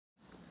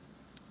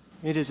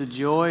It is a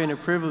joy and a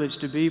privilege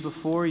to be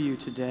before you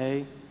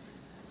today.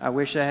 I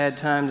wish I had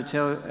time to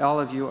tell all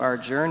of you our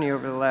journey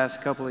over the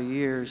last couple of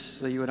years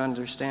so you would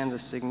understand the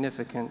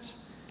significance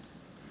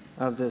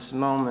of this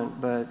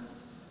moment, but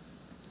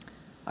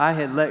I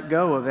had let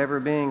go of ever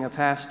being a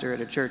pastor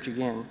at a church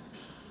again.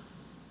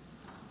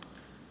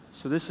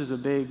 So this is a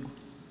big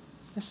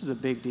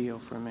deal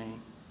for me,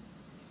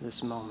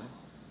 this moment.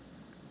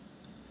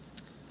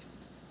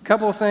 A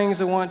couple of things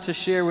I want to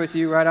share with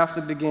you right off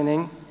the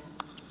beginning.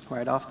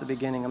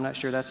 I'm not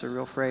sure that's a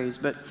real phrase,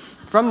 but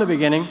from the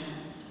beginning.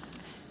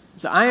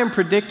 So I am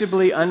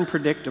predictably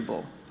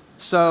unpredictable.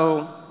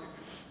 So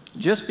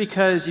just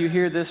because you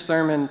hear this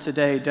sermon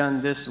today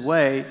done this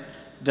way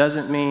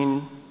doesn't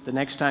mean the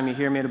next time you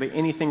hear me it'll be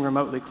anything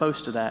remotely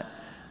close to that.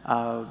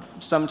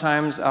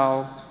 Sometimes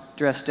I'll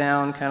dress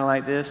down kind of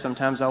like this.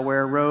 Sometimes I'll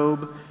wear a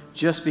robe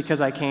just because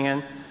I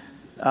can,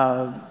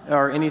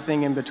 or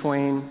anything in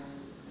between.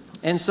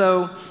 And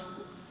so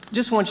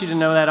just want you to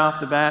know that off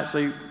the bat,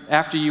 so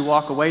after you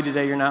walk away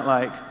today, you're not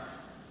like,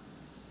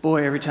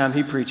 boy, every time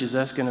he preaches,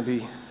 that's going to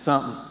be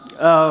something.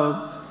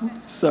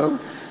 So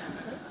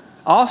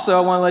also,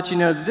 I want to let you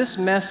know that this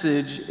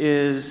message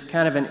is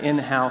kind of an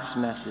in-house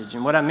message.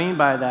 And what I mean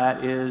by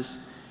that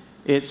is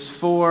it's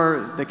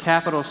for the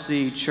capital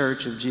C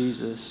Church of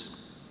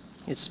Jesus.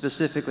 It's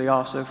specifically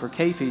also for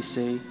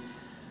KPC.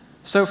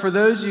 So for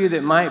those of you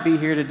that might be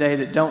here today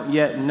that don't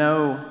yet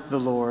know the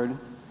Lord,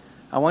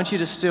 I want you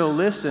to still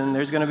listen.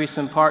 There's going to be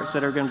some parts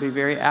that are going to be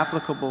very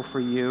applicable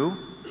for you.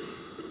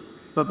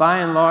 But by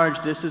and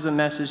large, this is a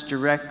message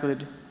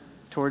directed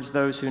towards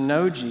those who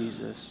know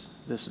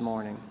Jesus this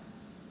morning.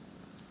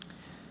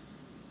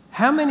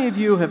 How many of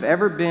you have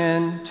ever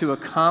been to a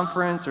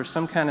conference or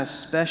some kind of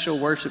special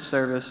worship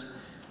service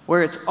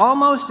where it's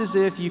almost as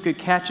if you could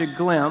catch a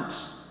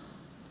glimpse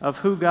of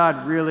who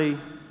God really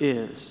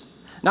is?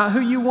 Not who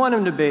you want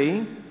him to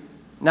be,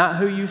 not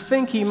who you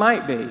think he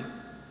might be,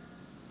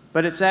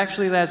 but it's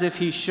actually as if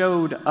he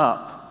showed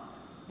up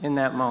in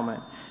that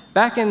moment.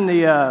 Back in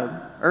the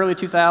early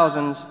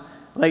 2000s,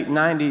 late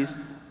 90s,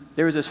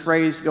 there was this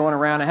phrase going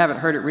around, I haven't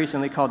heard it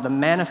recently, called the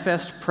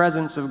manifest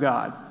presence of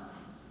God.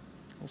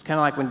 It's kind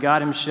of like when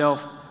God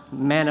himself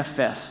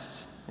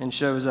manifests and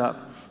shows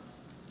up.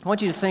 I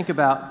want you to think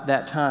about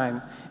that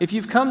time. If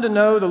you've come to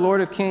know the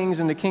Lord of Kings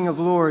and the King of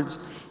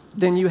Lords,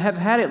 then you have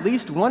had at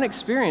least one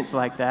experience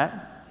like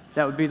that.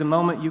 That would be the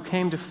moment you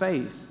came to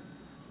faith.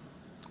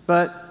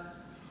 But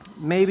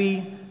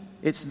maybe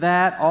it's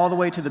that all the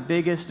way to the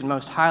biggest and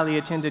most highly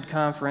attended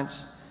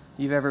conference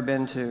you've ever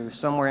been to,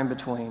 somewhere in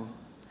between.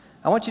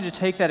 I want you to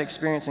take that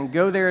experience and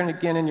go there and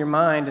again in your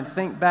mind and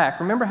think back.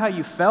 Remember how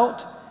you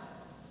felt?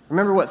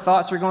 Remember what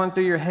thoughts were going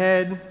through your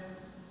head?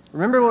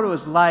 Remember what it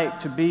was like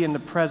to be in the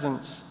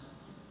presence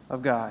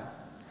of God.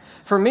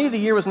 For me, the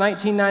year was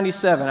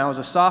 1997. I was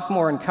a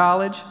sophomore in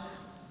college.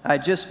 I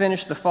had just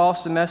finished the fall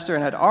semester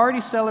and had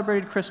already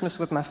celebrated Christmas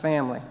with my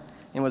family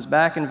and was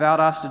back in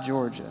Valdosta,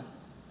 Georgia.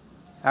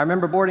 I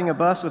remember boarding a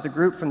bus with a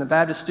group from the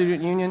Baptist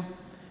Student Union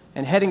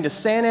and heading to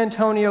San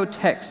Antonio,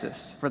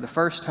 Texas for the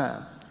first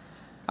time.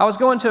 I was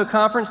going to a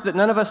conference that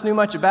none of us knew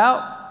much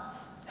about,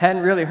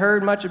 hadn't really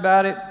heard much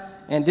about it,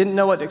 and didn't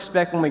know what to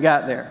expect when we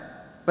got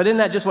there. But isn't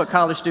that just what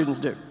college students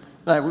do?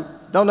 Like, we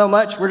don't know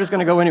much, we're just going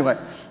to go anyway.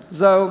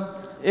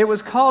 So it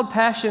was called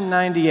Passion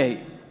 98.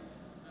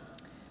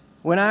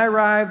 When I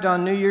arrived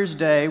on New Year's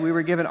Day, we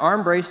were given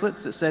arm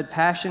bracelets that said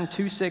Passion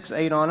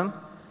 268 on them.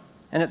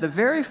 And at the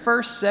very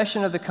first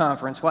session of the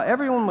conference, while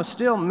everyone was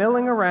still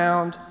milling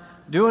around,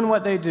 doing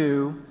what they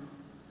do,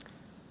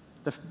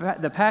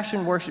 the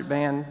Passion Worship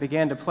Band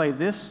began to play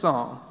this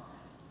song.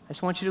 I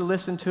just want you to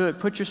listen to it.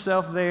 Put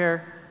yourself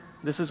there.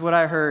 This is what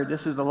I heard.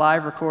 This is the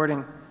live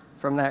recording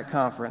from that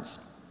conference.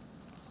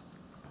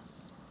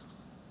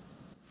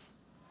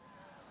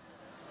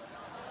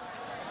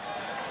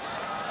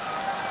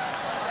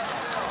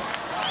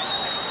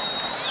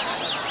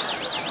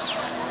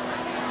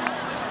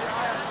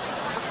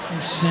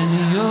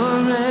 Send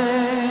your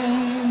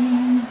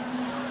rain,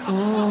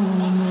 oh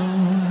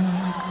Lord.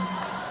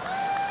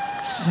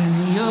 Send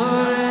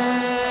your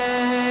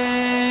rain,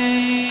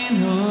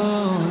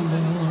 oh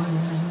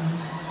Lord.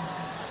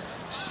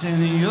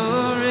 Send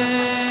your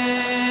rain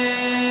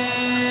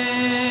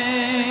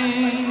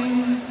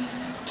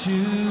to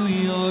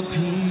your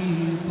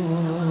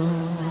people.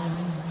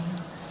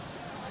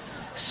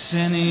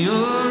 Send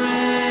your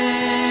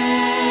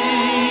rain,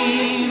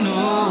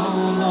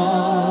 oh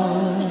Lord.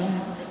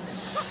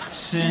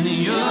 Send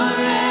your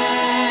rain,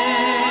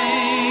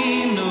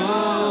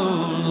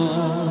 oh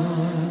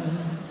Lord.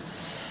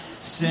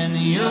 Send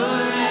your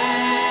rain.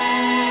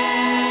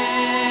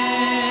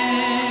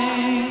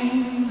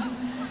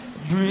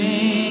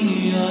 Bring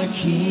your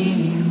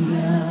kingdom.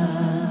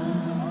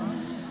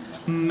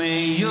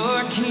 May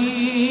your kingdom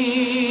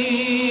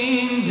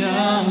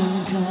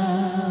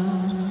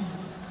come,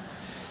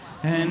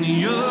 and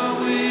your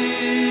will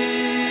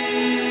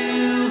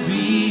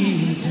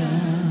be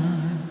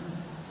done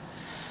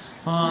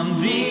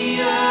on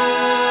the earth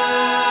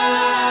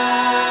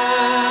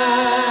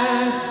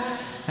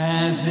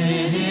as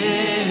it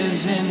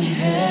is in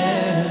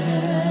heaven.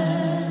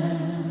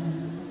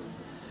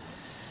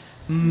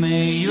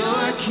 May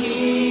your kingdom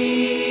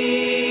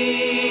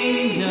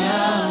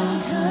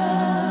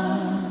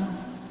come,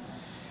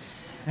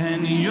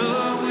 and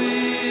your will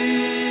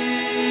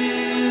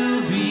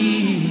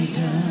be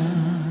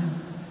done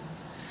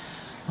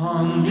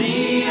on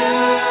the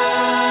earth.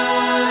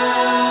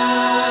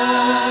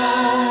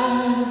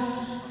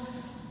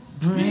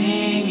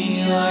 Bring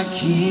your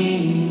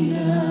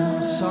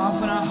kingdom.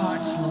 Soften our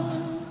hearts, Lord.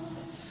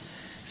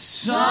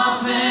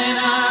 Soften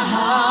our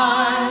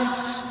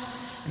hearts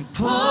and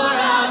pour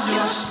out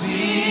your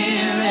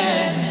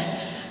Spirit.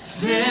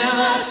 Fill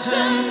us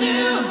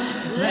anew.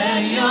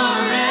 Let your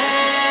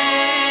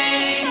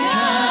rain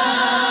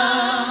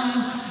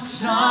come.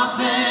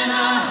 Soften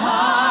our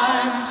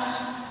hearts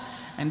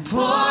and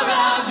pour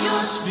out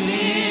your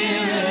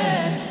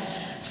Spirit.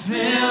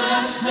 Fill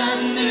us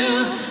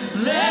anew.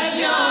 Let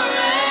your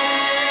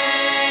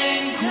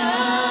rain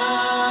come.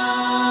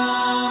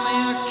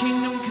 May your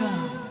kingdom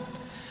come.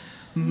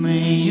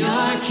 May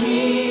your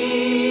kingdom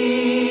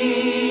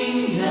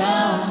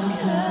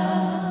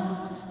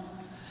come,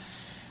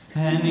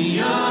 and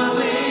your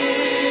will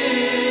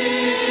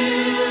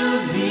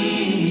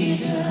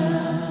be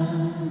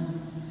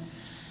done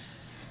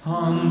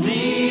on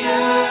the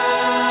earth.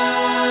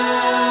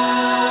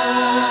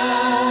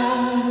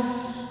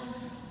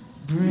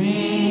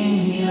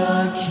 Bring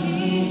your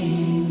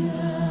kingdom.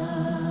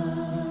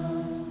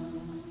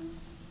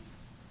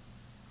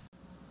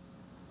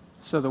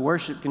 So the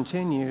worship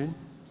continued,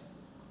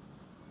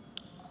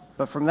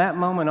 but from that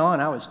moment on,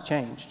 I was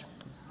changed.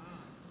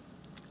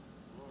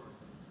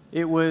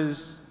 It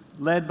was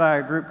led by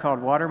a group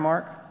called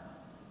Watermark,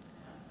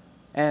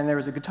 and there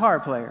was a guitar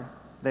player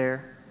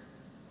there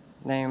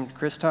named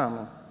Chris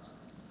Tomlin,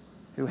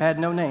 who had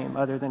no name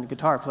other than a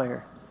guitar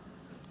player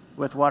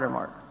with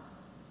Watermark.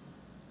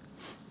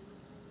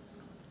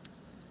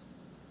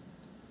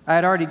 I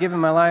had already given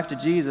my life to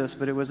Jesus,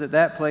 but it was at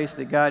that place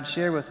that God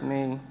shared with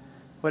me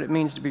what it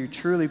means to be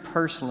truly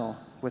personal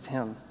with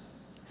Him.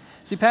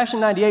 See, Passion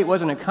 98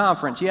 wasn't a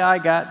conference. Yeah, I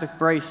got the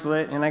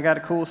bracelet and I got a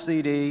cool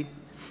CD,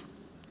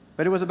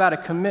 but it was about a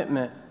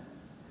commitment.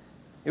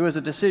 It was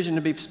a decision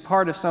to be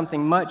part of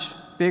something much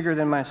bigger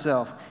than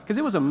myself, because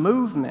it was a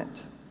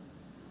movement,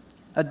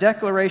 a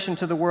declaration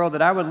to the world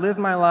that I would live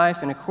my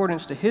life in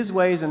accordance to His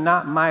ways and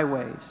not my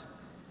ways.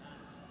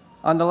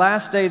 On the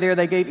last day there,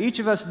 they gave each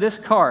of us this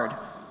card.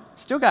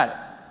 Still got it.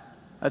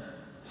 A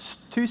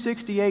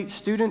 268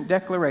 student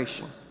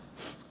declaration.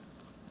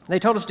 They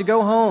told us to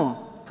go home,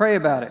 pray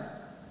about it,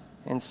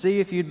 and see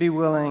if you'd be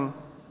willing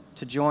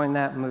to join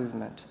that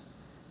movement.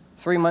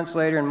 3 months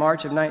later, in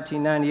March of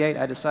 1998,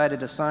 I decided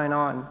to sign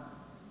on,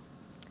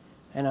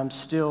 and I'm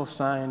still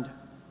signed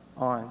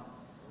on.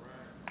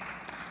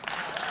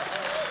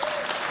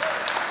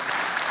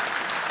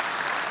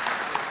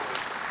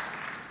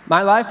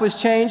 My life was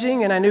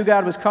changing, and I knew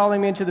God was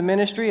calling me into the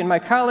ministry, and my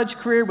college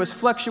career was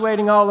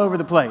fluctuating all over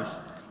the place.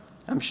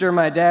 I'm sure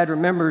my dad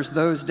remembers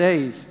those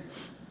days.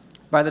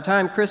 By the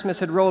time Christmas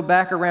had rolled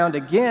back around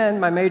again,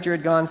 my major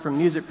had gone from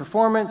music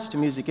performance to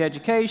music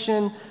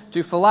education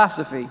to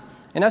philosophy,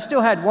 and I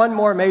still had one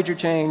more major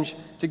change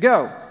to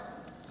go.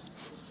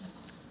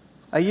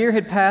 A year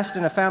had passed,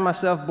 and I found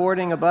myself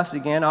boarding a bus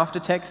again, off to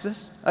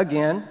Texas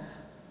again,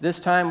 this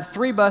time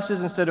 3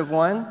 buses instead of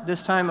 1,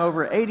 this time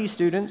over 80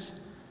 students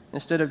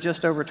instead of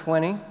just over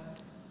 20.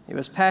 It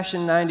was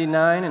Passion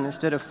 99, and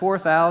instead of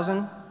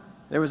 4,000,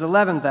 there was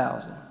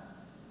 11,000.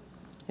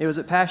 It was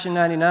at Passion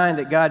 99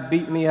 that God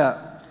beat me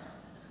up.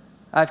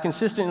 I've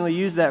consistently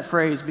used that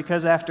phrase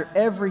because after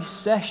every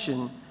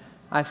session,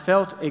 I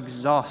felt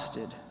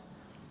exhausted.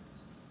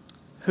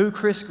 Who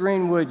Chris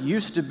Greenwood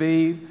used to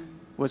be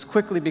was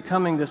quickly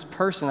becoming this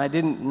person I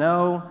didn't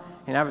know,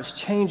 and I was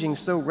changing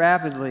so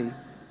rapidly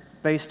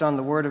based on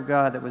the Word of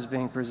God that was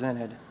being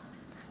presented.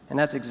 And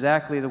that's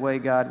exactly the way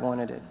God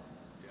wanted it.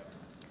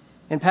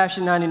 In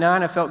Passion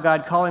 99, I felt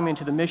God calling me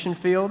into the mission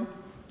field,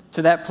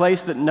 to that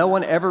place that no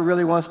one ever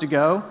really wants to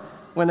go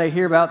when they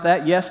hear about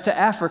that. Yes, to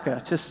Africa,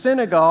 to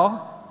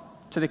Senegal,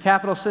 to the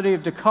capital city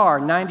of Dakar,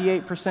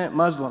 98%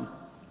 Muslim.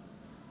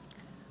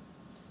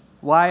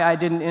 Why I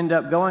didn't end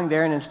up going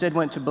there and instead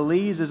went to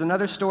Belize is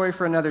another story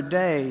for another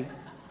day.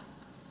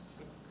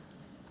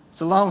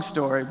 It's a long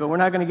story, but we're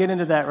not going to get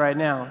into that right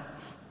now.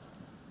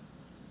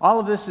 All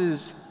of this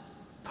is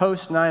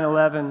post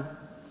 9/11.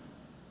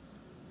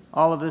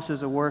 All of this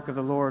is a work of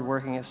the Lord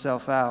working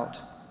itself out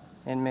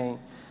in me.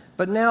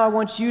 But now I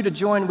want you to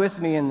join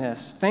with me in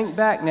this. Think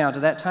back now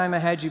to that time I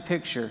had you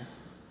picture.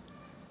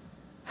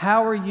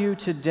 How are you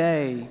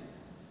today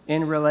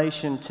in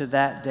relation to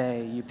that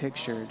day you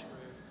pictured?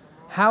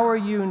 How are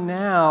you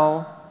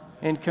now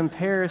in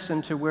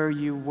comparison to where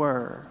you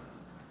were?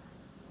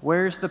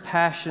 Where's the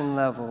passion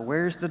level?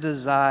 Where's the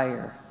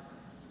desire?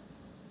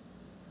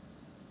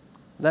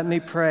 Let me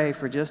pray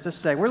for just a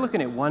second. We're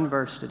looking at one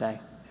verse today.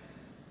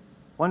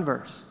 One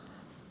verse.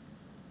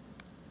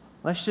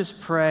 Let's just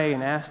pray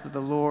and ask that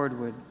the Lord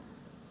would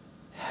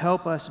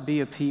help us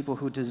be a people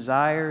who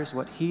desires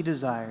what He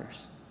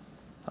desires.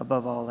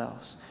 above all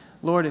else.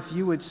 Lord, if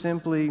you would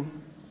simply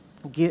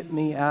get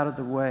me out of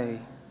the way,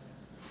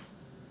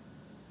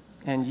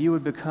 and you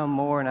would become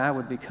more and I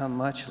would become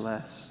much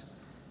less.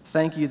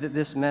 Thank you that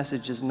this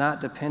message is not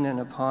dependent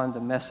upon the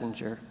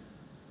messenger.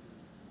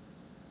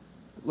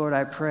 Lord,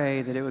 I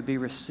pray that it would be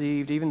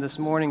received. Even this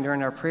morning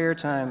during our prayer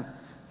time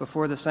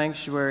before the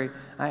sanctuary,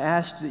 I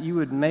asked that you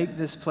would make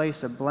this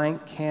place a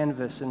blank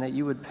canvas and that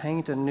you would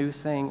paint a new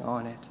thing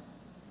on it.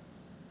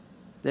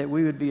 That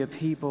we would be a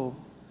people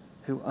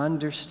who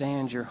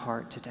understand your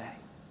heart today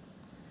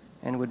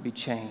and would be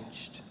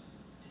changed.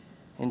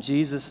 In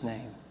Jesus'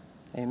 name,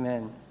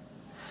 amen.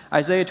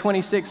 Isaiah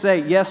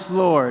 26:8, yes,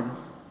 Lord,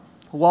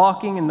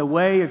 walking in the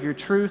way of your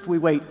truth, we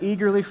wait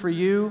eagerly for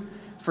you,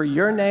 for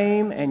your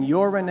name and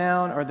your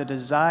renown are the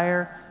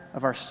desire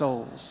of our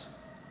souls.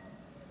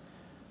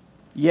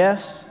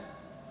 Yes,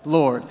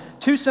 Lord.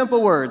 Two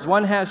simple words.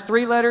 One has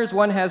 3 letters,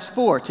 one has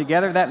 4.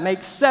 Together that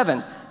makes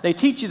 7. They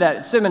teach you that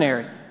at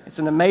seminary. It's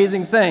an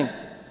amazing thing.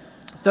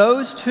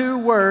 Those 2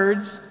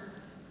 words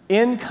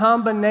in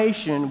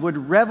combination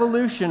would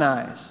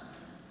revolutionize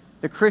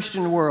the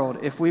Christian world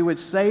if we would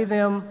say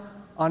them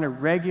on a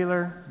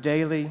regular,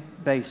 daily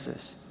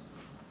basis.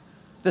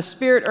 The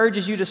Spirit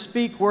urges you to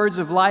speak words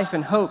of life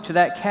and hope to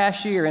that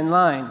cashier in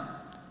line.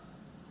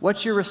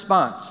 What's your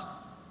response?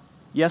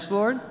 Yes,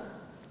 Lord?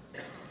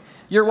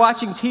 You're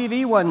watching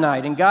TV one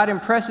night and God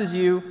impresses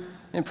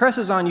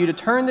on you to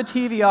turn the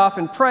TV off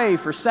and pray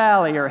for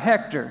Sally or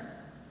Hector.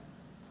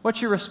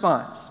 What's your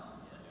response?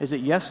 Is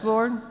it yes,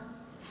 Lord?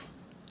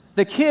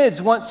 The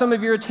kids want some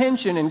of your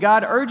attention and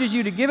God urges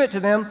you to give it to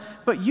them,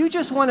 but you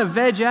just want to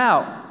veg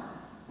out.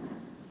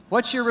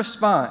 What's your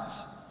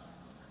response?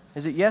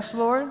 Is it yes,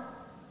 Lord?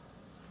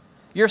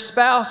 Your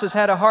spouse has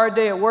had a hard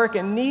day at work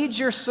and needs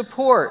your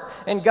support,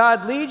 and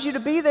God leads you to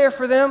be there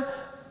for them,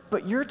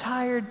 but you're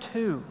tired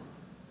too.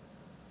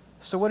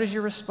 So what is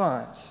your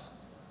response?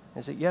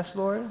 Is it yes,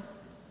 Lord?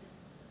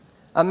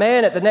 A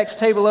man at the next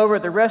table over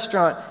at the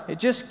restaurant, it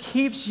just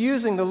keeps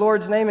using the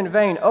Lord's name in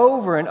vain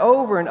over and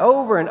over and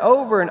over and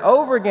over and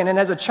over again. And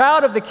as a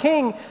child of the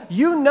King,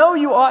 you know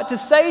you ought to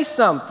say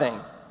something.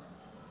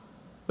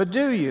 But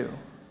do you?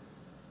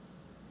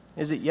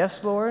 Is it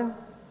yes, Lord?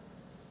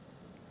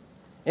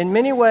 In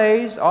many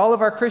ways, all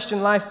of our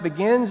Christian life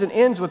begins and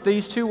ends with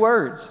these 2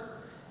 words.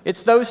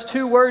 It's those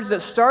 2 words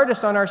that start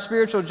us on our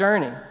spiritual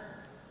journey.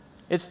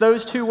 It's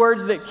those 2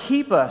 words that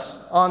keep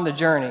us on the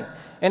journey.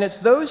 And it's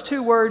those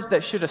 2 words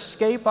that should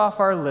escape off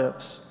our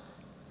lips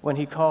when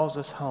he calls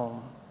us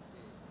home.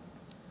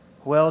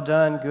 Well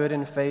done, good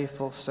and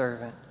faithful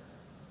servant.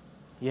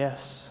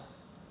 Yes,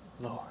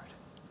 Lord.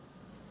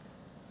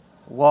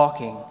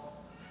 Walking.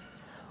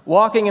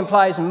 Walking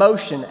implies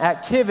motion,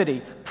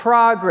 activity,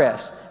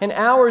 progress, and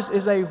ours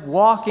is a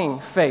walking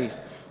faith.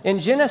 In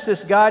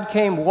Genesis, God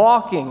came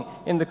walking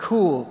in the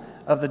cool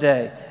of the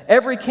day.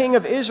 Every king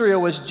of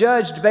Israel was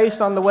judged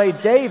based on the way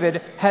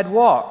David had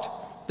walked.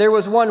 There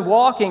was one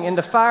walking in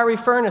the fiery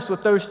furnace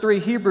with those 3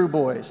 Hebrew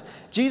boys.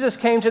 Jesus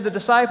came to the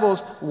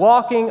disciples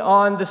walking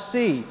on the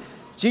sea.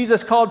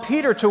 Jesus called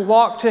Peter to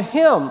walk to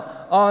him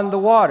on the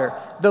water.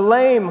 The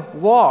lame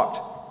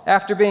walked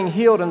after being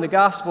healed in the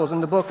Gospels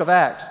in the book of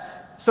Acts.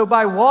 So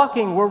by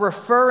walking, we're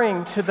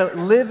referring to the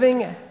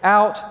living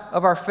out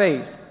of our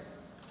faith.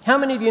 How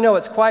many of you know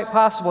it's quite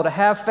possible to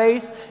have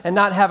faith and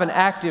not have an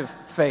active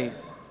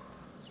faith?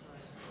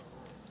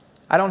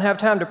 I don't have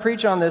time to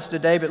preach on this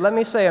today, but let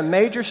me say a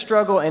major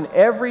struggle in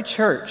every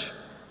church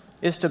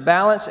is to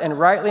balance and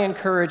rightly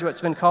encourage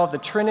what's been called the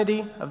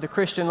Trinity of the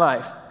Christian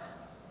life.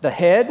 The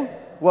head,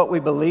 what we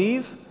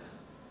believe,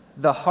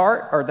 the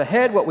heart, or the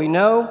head, what we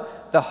know,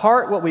 the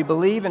heart, what we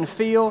believe and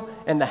feel,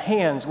 and the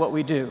hands, what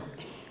we do.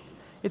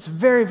 It's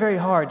very, very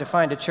hard to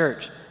find a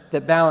church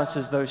that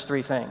balances those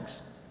 3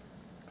 things.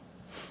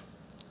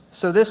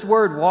 So this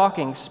word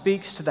walking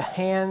speaks to the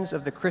hands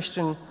of the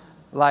Christian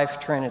life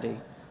Trinity,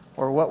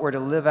 or what we're to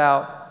live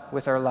out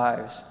with our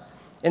lives.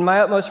 In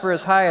My Utmost for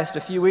His Highest,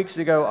 a few weeks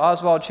ago,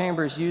 Oswald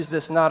Chambers used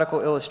this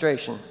nautical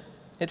illustration.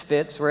 It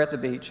fits, we're at the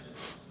beach.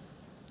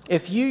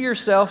 If you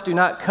yourself do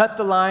not cut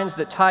the lines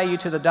that tie you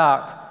to the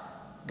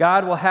dock,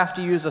 God will have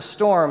to use a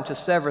storm to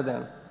sever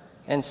them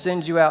and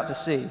send you out to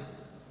sea.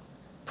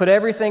 Put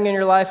everything in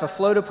your life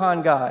afloat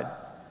upon God,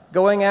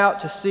 going out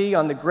to sea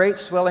on the great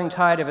swelling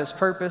tide of His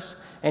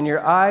purpose, and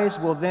your eyes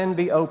will then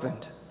be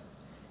opened.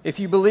 If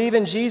you believe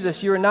in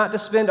Jesus, you are not to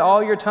spend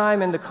all your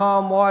time in the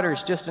calm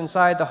waters just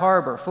inside the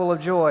harbor, full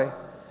of joy,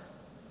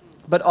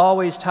 but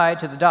always tied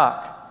to the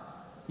dock.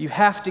 You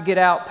have to get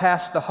out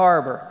past the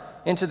harbor,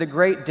 into the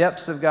great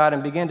depths of God,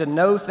 and begin to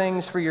know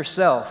things for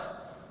yourself.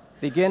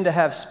 Begin to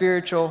have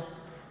spiritual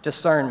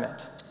discernment.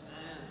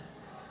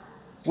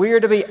 We are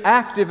to be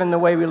active in the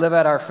way we live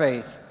out our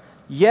faith.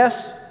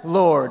 Yes,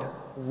 Lord,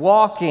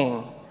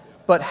 walking.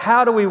 But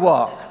how do we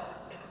walk?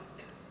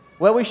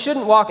 Well, we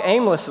shouldn't walk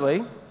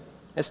aimlessly.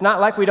 It's not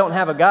like we don't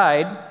have a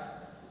guide.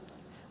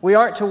 We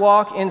aren't to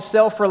walk in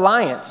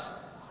self-reliance.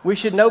 We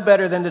should know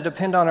better than to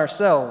depend on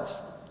ourselves.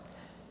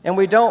 And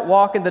we don't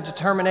walk in the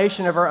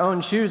determination of our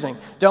own choosing.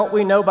 Don't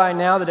we know by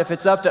now that if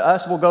it's up to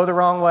us, we'll go the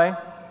wrong way?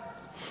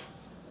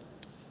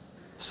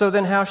 So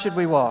then how should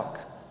we walk?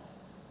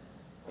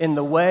 In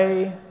the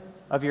way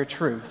of your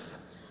truth.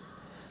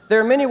 There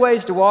are many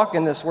ways to walk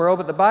in this world,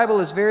 but the Bible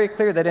is very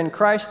clear that in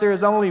Christ there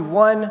is only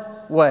one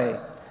way,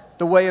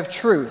 the way of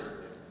truth.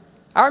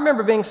 I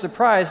remember being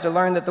surprised to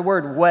learn that the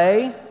word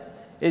way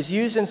is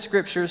used in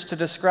scriptures to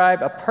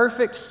describe a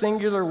perfect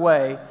singular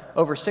way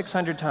over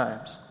 600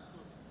 times.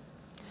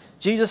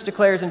 Jesus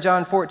declares in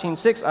John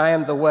 14:6, I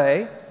am the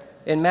way.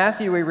 In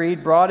Matthew we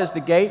read, broad is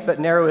the gate, but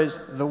narrow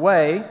is the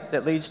way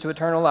that leads to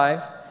eternal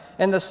life.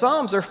 And the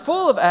Psalms are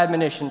full of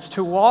admonitions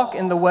to walk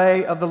in the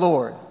way of the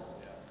Lord.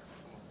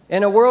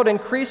 In a world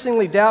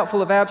increasingly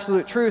doubtful of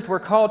absolute truth, we're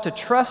called to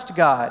trust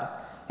God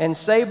and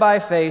say by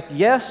faith,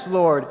 yes,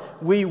 Lord,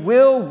 we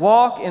will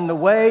walk in the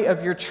way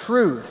of your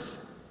truth.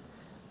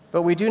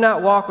 But we do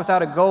not walk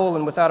without a goal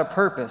and without a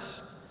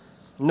purpose,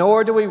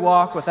 nor do we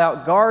walk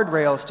without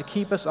guardrails to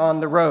keep us on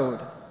the road.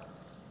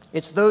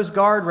 It's those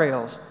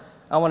guardrails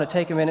I want to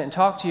take a minute and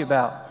talk to you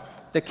about.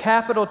 The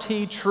capital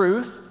T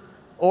truth,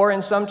 or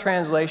in some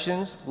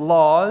translations,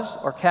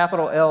 laws, or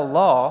capital L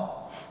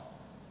law,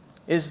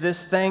 is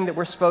this thing that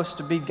we're supposed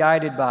to be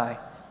guided by.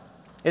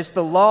 It's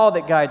the law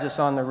that guides us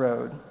on the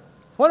road.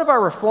 One of our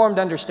Reformed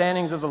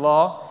understandings of the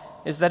law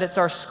is that it's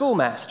our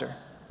schoolmaster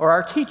or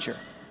our teacher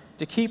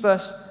to keep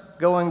us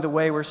going the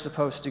way we're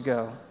supposed to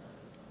go.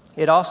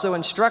 It also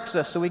instructs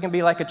us so we can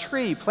be like a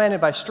tree planted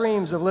by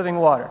streams of living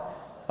water,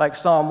 like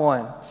Psalm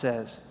 1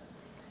 says.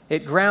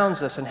 It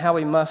grounds us in how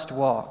we must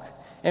walk.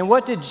 And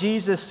what did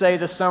Jesus say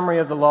the summary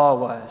of the law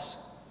was?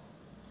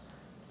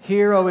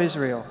 Hear, O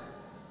Israel,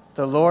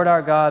 the Lord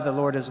our God, the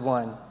Lord is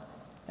one.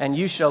 And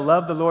you shall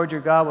love the Lord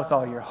your God with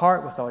all your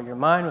heart, with all your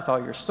mind, with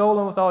all your soul,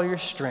 and with all your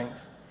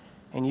strength.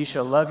 And you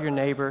shall love your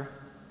neighbor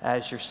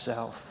as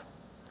yourself.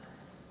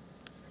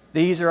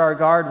 These are our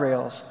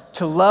guardrails,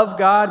 to love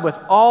God with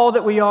all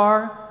that we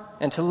are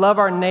and to love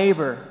our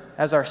neighbor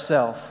as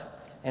ourself.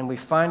 And we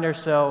find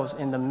ourselves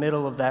in the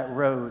middle of that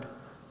road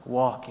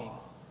walking.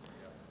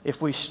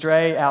 If we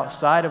stray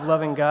outside of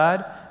loving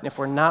God, and if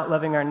we're not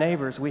loving our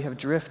neighbors, we have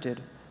drifted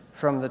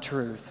from the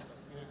truth.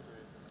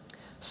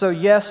 So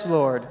yes,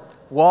 Lord,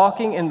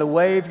 walking in the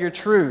way of your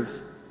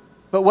truth.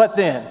 But what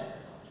then?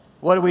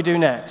 What do we do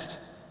next?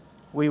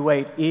 We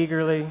wait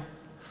eagerly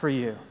for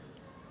you.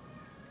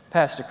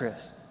 Pastor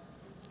Chris,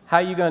 how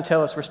are you going to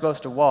tell us we're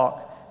supposed to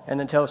walk and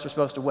then tell us we're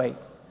supposed to wait?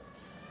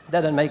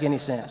 That doesn't make any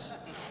sense.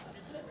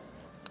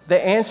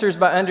 The answer is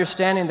by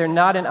understanding they're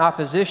not in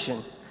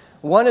opposition.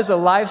 One is a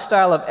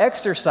lifestyle of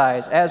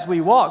exercise as we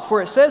walk,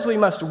 for it says we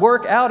must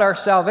work out our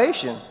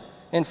salvation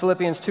in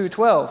Philippians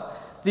 2:12.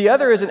 The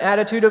other is an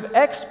attitude of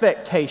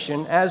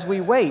expectation as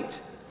we wait.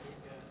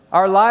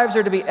 Our lives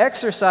are to be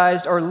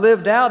exercised or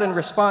lived out in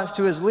response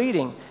to his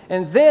leading.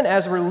 And then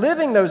as we're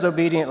living those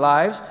obedient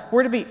lives,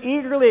 we're to be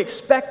eagerly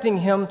expecting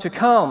him to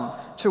come,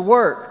 to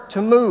work,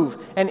 to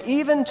move, and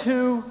even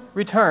to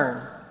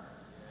return.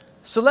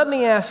 So let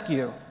me ask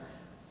you,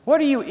 what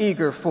are you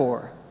eager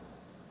for?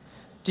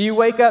 Do you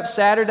wake up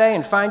Saturday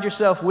and find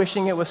yourself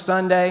wishing it was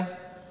Sunday?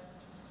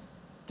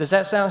 Does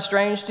that sound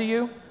strange to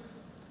you?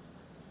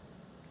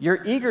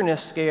 Your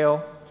eagerness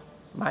scale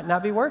might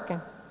not be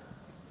working.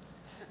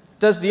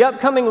 Does the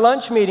upcoming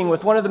lunch meeting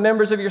with one of the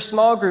members of your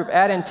small group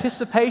add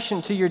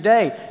anticipation to your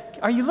day?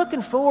 Are you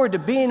looking forward to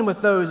being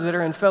with those that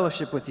are in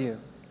fellowship with you?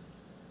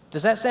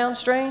 Does that sound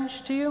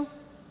strange to you?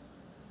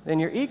 Then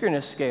your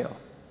eagerness scale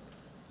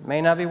may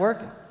not be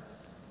working.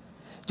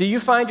 Do you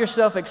find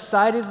yourself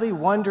excitedly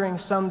wondering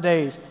some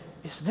days,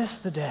 is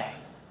this the day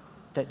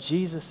that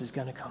Jesus is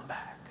going to come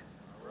back?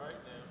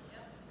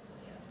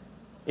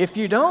 If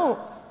you don't,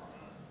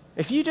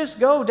 if you just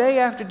go day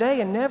after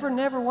day and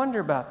never wonder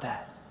about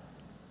that,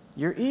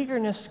 your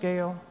eagerness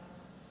scale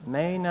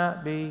may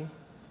not be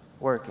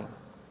working.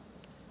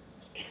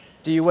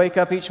 Do you wake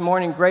up each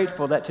morning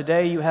grateful that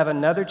today you have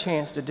another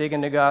chance to dig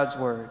into God's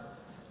Word,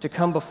 to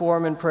come before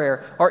Him in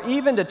prayer, or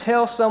even to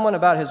tell someone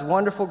about His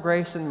wonderful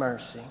grace and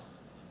mercy?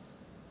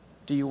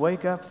 Do you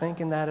wake up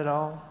thinking that at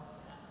all?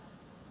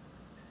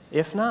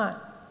 If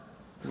not,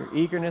 your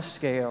eagerness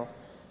scale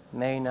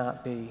may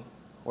not be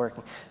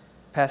working.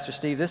 Pastor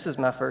Steve, this is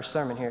my first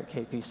sermon here at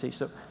KPC,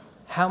 so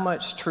how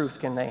much truth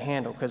can they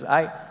handle? Because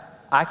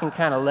I can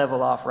kind of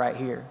level off right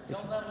here.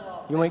 Don't level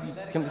off. You want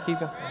to keep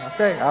going?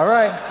 Okay, all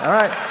right.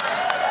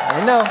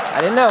 I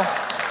didn't know.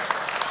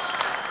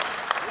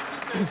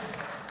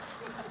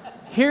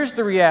 Here's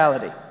the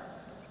reality.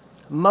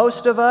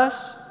 Most of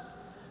us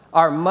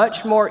are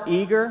much more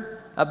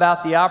eager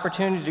about the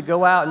opportunity to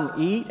go out and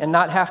eat and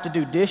not have to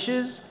do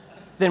dishes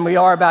than we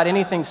are about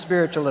anything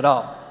spiritual at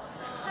all.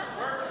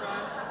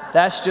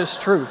 That's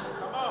just truth.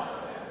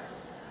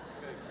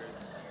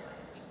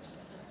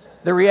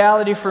 The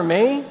reality for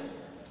me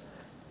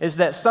is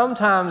that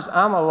sometimes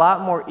I'm a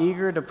lot more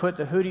eager to put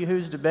the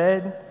hootie-hoos to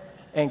bed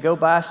and go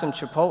buy some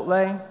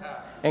Chipotle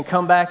and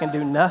come back and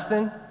do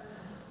nothing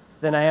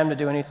than I am to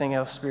do anything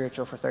else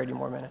spiritual for 30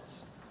 more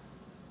minutes.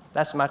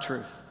 That's my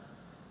truth.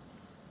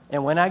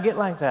 And when I get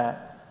like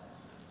that,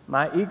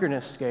 my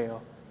eagerness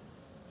scale,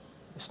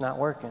 it's not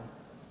working.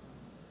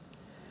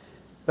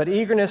 But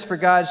eagerness for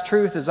God's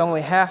truth is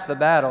only half the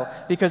battle,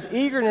 because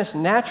eagerness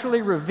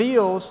naturally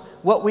reveals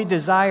what we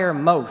desire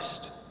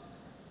most.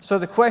 So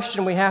the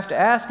question we have to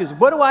ask is,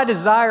 what do I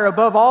desire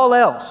above all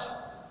else?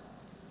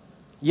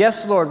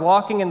 Yes, Lord,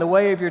 walking in the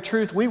way of your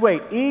truth, we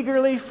wait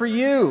eagerly for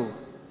you.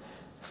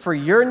 For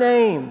your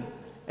name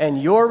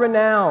and your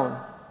renown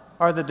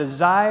are the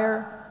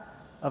desire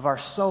of our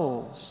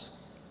souls.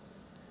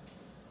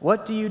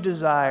 What do you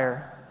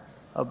desire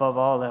above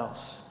all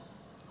else?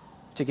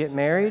 To get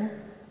married?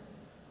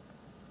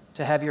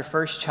 To have your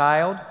first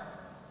child?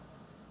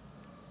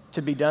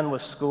 To be done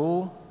with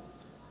school?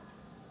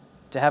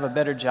 To have a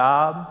better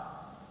job?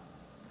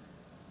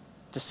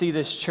 To see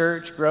this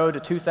church grow to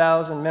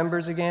 2,000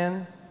 members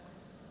again?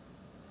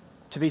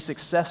 To be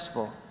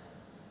successful?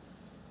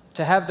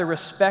 To have the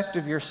respect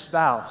of your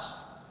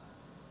spouse?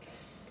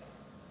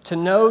 To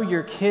know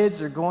your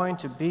kids are going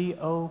to be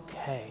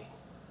okay?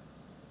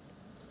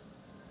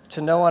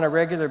 To know on a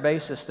regular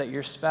basis that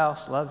your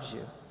spouse loves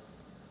you?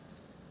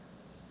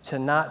 To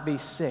not be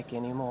sick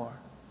anymore?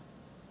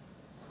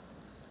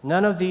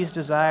 None of these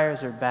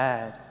desires are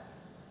bad,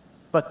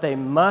 but they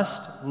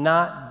must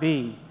not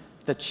be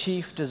the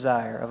chief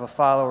desire of a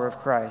follower of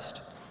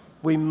Christ.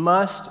 We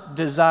must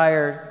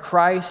desire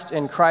Christ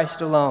and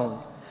Christ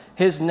alone,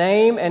 His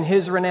name and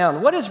His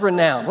renown. What is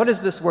renown? What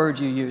is this word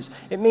you use?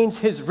 It means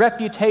His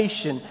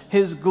reputation,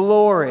 His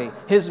glory,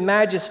 His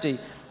majesty.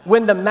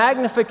 When the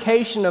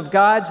magnification of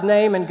God's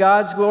name and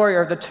God's glory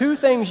are the two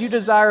things you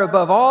desire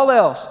above all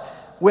else,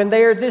 when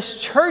they are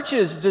this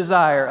church's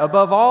desire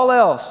above all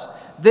else,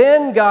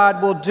 then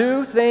God will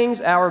do things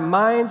our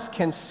minds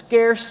can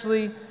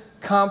scarcely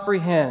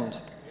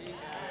comprehend.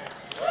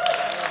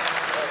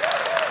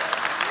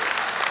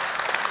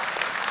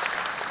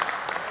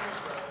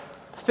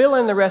 Fill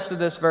in the rest of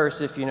this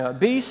verse if you know it.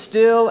 Be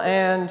still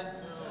and...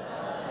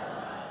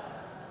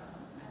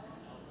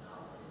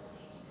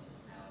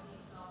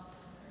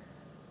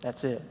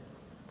 That's it.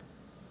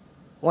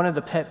 One of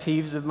the pet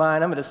peeves of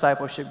mine, I'm a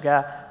discipleship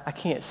guy, I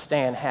can't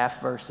stand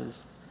half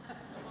verses.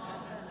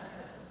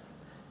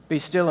 Be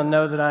still and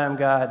know that I am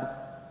God,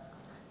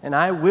 and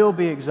I will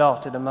be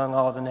exalted among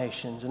all the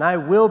nations, and I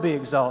will be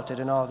exalted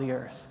in all the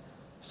earth.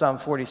 Psalm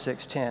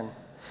 46:10.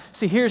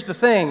 See, here's the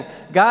thing.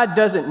 God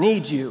doesn't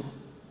need you,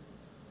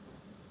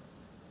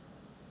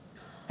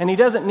 and He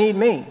doesn't need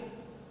me.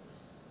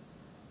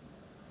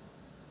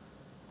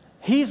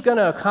 He's going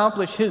to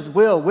accomplish His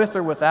will with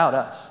or without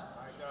us.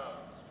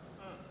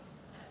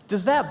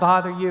 Does that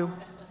bother you?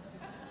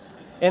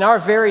 In our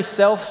very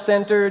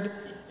self-centered,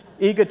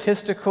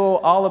 egotistical,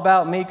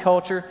 all-about-me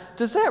culture,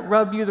 does that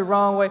rub you the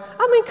wrong way?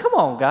 I mean, come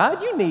on,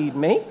 God, you need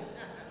me.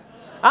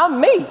 I'm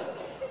me.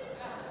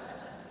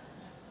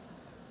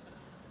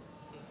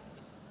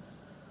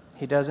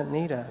 He doesn't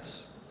need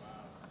us.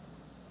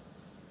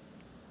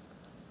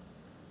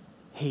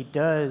 He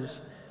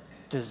does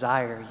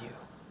desire you.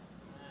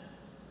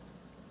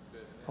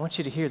 I want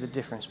you to hear the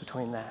difference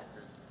between that.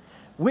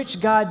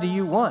 Which God do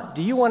you want?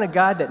 Do you want a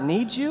God that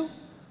needs you?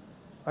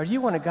 Or do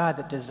you want a God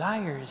that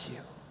desires you?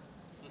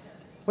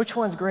 Which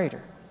one's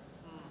greater?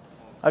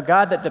 A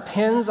God that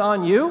depends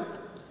on you?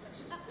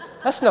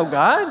 That's no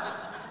God.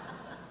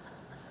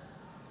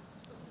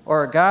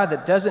 Or a God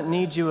that doesn't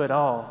need you at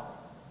all,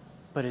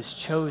 but is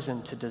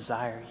chosen to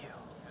desire you?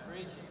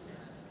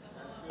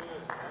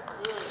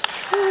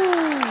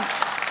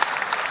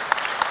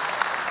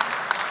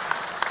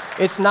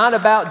 It's not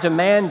about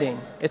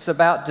demanding, it's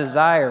about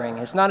desiring.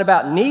 It's not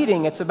about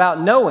needing, it's about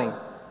knowing.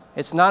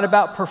 It's not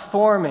about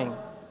performing,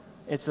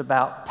 it's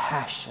about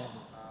passion.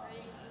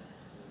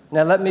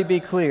 Now let me be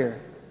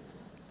clear.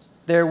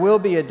 There will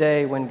be a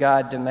day when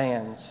God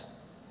demands.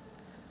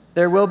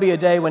 There will be a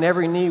day when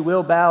every knee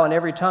will bow and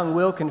every tongue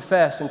will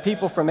confess, and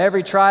people from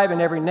every tribe and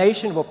every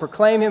nation will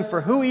proclaim Him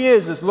for who He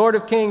is as Lord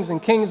of Kings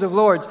and Kings of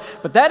Lords.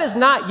 But that is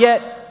not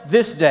yet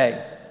this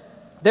day.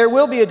 There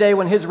will be a day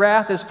when His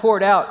wrath is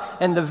poured out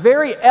and the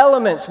very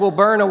elements will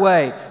burn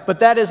away, but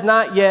that is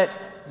not yet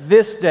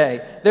this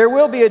day. There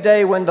will be a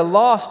day when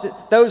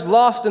those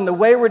lost in the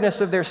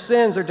waywardness of their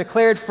sins are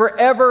declared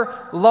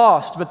forever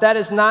lost, but that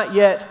is not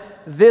yet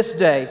this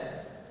day.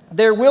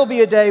 There will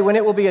be a day when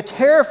it will be a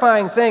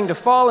terrifying thing to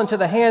fall into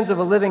the hands of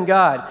a living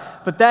God,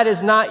 but that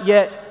is not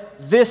yet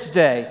this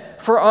day.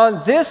 For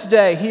on this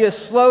day He is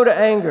slow to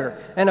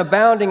anger and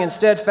abounding in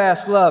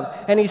steadfast love,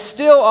 and He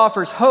still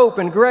offers hope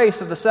and grace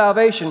of the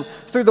salvation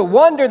through the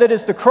wonder that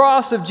is the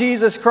cross of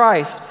Jesus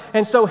Christ.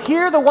 And so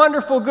hear the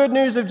wonderful good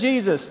news of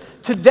Jesus.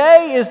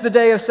 Today is the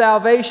day of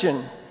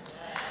salvation.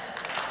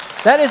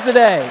 That is the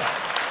day.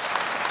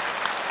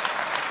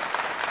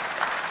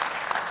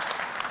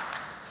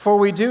 For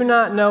we do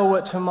not know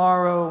what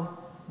tomorrow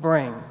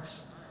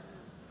brings.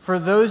 For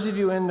those of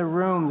you in the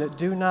room that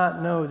do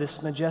not know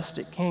this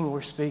majestic King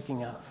we're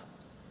speaking of,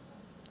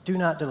 do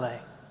not delay.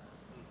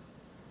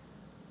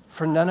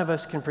 For none of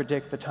us can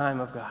predict the time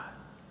of God.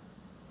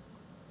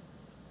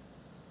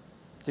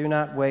 Do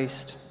not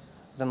waste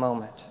the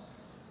moment.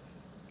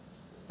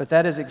 But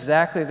that is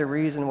exactly the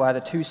reason why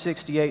the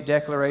 268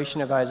 declaration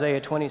of Isaiah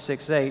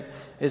 26:8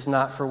 is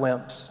not for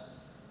wimps.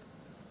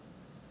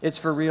 It's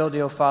for real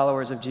deal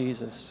followers of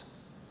Jesus.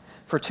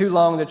 For too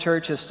long, the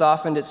church has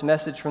softened its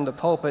message from the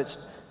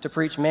pulpits to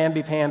preach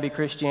mamby-pamby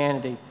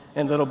Christianity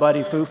and little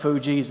buddy foo-foo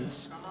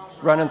Jesus,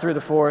 running through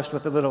the forest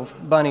with the little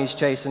bunnies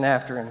chasing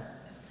after him.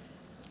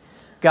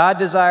 God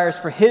desires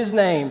for His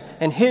name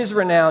and His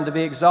renown to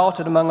be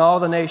exalted among all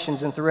the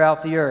nations and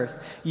throughout the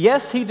earth.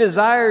 Yes, He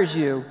desires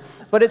you,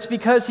 but it's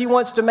because He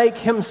wants to make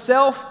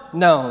Himself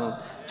known,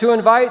 to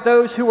invite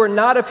those who are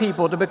not a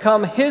people to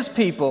become His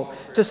people,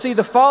 to see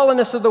the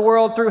fallenness of the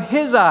world through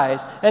His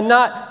eyes and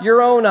not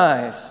your own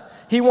eyes.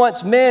 He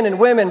wants men and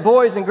women,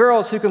 boys and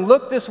girls who can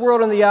look this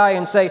world in the eye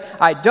and say,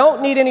 I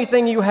don't need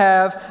anything you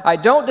have. I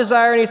don't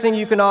desire anything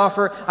you can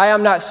offer. I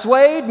am not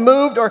swayed,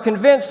 moved, or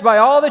convinced by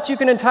all that you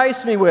can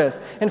entice me with.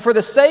 And for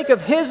the sake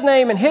of His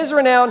name and His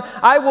renown,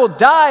 I will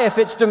die if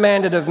it's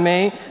demanded of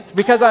me,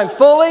 because I'm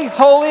fully,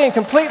 wholly, and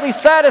completely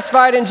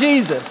satisfied in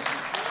Jesus.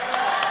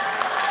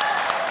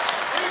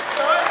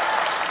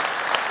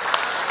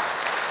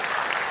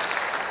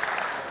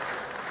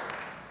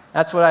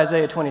 That's what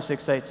Isaiah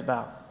 26:8 is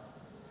about.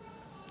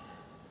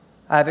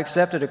 I have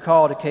accepted a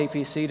call to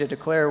KPC to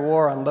declare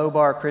war on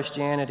low-bar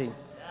Christianity.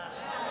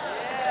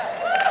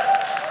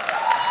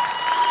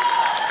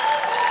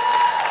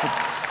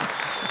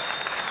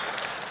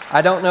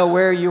 I don't know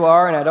where you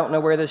are, and I don't know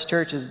where this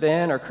church has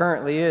been or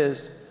currently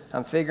is.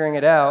 I'm figuring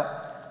it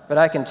out. But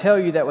I can tell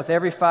you that with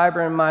every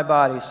fiber in my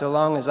body, so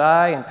long as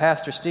I and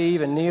Pastor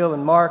Steve and Neil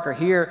and Mark are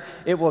here,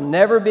 it will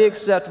never be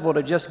acceptable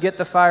to just get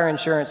the fire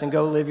insurance and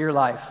go live your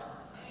life.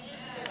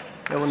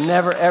 It will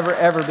never, ever,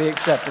 ever be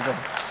acceptable.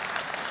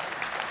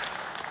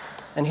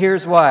 And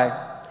here's why.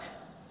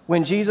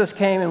 When Jesus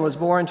came and was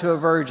born to a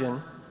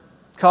virgin,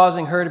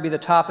 causing her to be the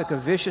topic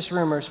of vicious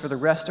rumors for the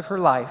rest of her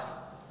life,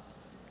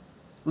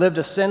 lived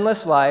a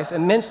sinless life,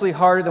 immensely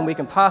harder than we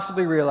can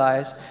possibly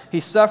realize, He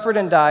suffered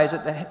and died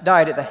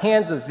at the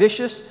hands of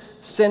vicious,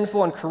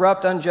 sinful, and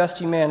corrupt, unjust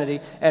humanity,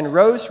 and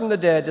rose from the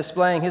dead,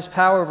 displaying His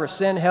power over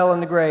sin, hell,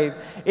 and the grave.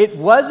 It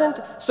wasn't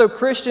so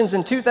Christians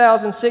in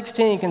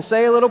 2016 can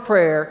say a little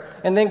prayer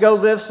and then go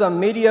live some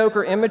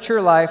mediocre,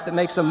 immature life that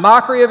makes a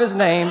mockery of His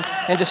name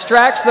and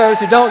distracts those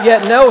who don't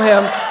yet know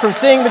Him from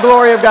seeing the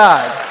glory of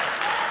God.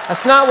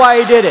 That's not why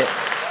He did it.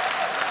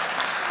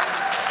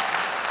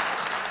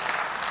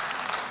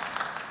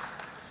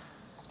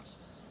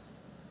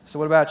 So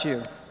what about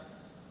you?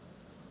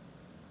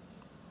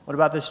 What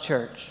about this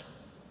church?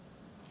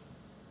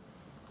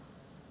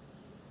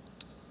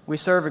 We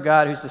serve a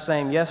God who's the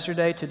same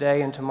yesterday,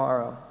 today, and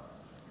tomorrow.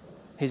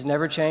 He's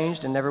never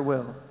changed and never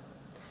will.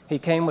 He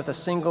came with a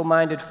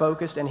single-minded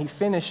focus, and He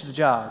finished the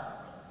job.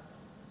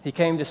 He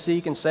came to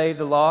seek and save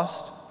the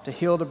lost, to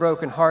heal the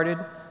brokenhearted,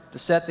 to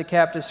set the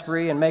captives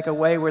free, and make a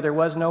way where there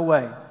was no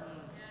way.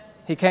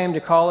 He came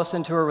to call us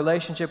into a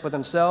relationship with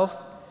Himself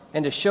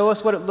and to show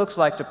us what it looks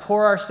like to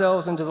pour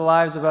ourselves into the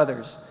lives of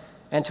others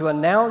and to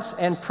announce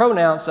and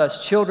pronounce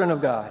us children of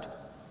God.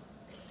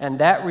 And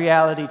that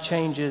reality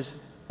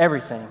changes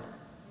everything.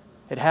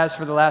 It has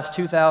for the last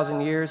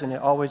 2,000 years, and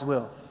it always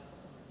will.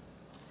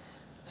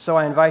 So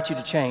I invite you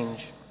to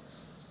change.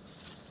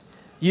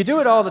 You do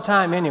it all the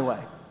time anyway.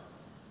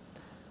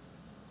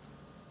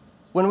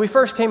 When we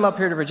first came up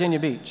here to Virginia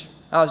Beach,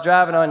 I was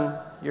driving on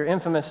your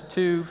infamous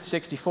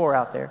 264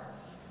 out there.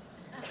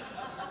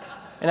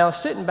 And I was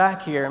sitting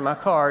back here in my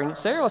car, and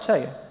Sarah will tell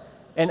you,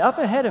 and up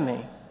ahead of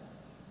me,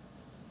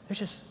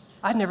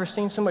 I'd never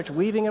seen so much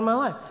weaving in my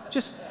life.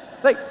 Just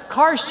like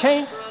cars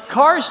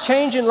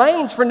changing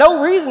lanes for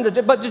no reason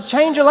but to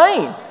change a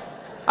lane.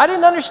 I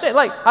didn't understand.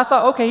 Like, I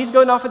thought, okay, he's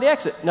going off of the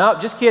exit. No,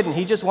 just kidding.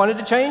 He just wanted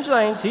to change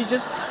lanes. He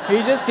just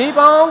keep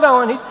on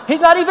going.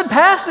 He's not even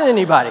passing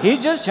anybody.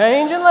 He's just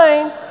changing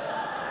lanes.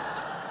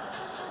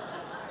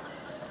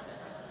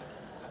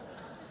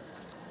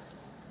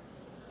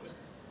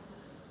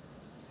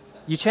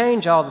 You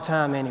change all the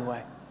time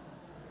anyway.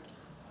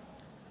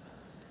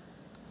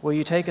 Will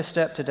you take a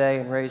step today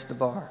and raise the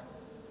bar?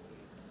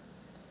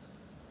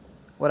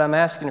 What I'm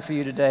asking for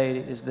you today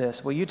is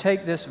this. Will you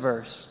take this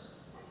verse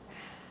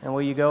and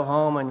will you go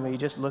home and will you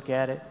just look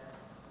at it,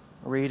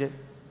 read it,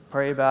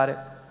 pray about it?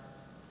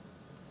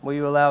 Will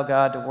you allow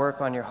God to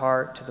work on your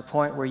heart to the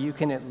point where you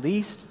can at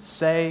least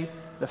say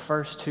the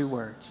first two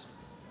words?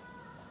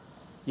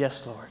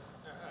 Yes, Lord.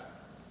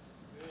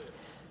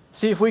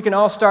 See, if we can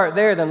all start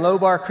there, then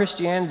low-bar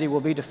Christianity will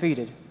be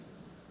defeated.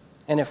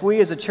 And if we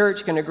as a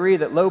church can agree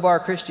that low-bar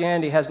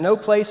Christianity has no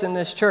place in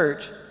this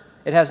church,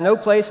 it has no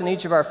place in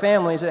each of our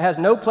families, it has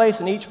no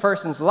place in each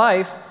person's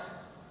life,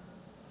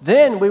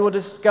 then we will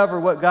discover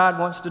what God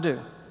wants to do.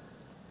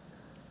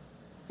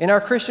 In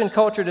our Christian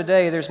culture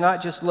today, there's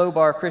not just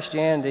low-bar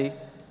Christianity,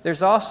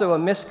 there's also a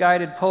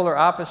misguided polar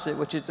opposite,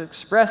 which is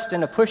expressed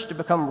in a push to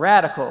become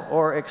radical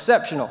or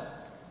exceptional.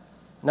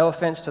 No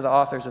offense to the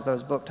authors of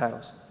those book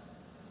titles.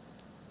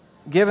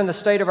 Given the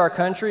state of our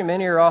country,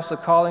 many are also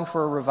calling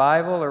for a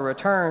revival or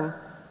return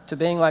to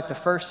being like the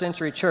first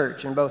century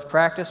church in both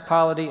practice,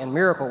 polity, and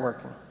miracle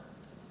working.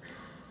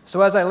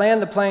 So as I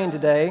land the plane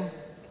today,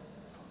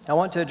 I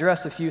want to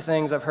address a few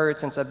things I've heard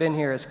since I've been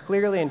here as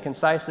clearly and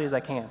concisely as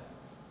I can.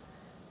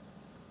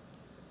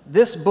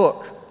 This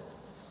book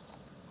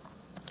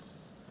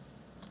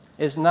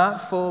is not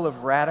full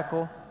of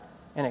radical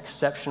and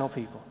exceptional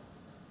people.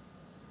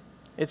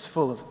 It's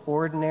full of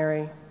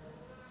ordinary,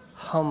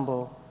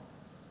 humble,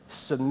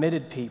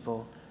 submitted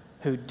people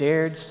who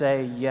dared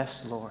say,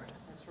 "Yes, Lord."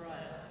 That's right.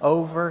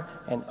 Over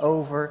and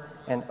over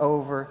and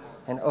over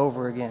and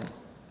over again.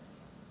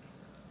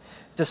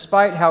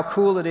 Despite how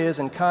cool it is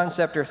in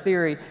concept or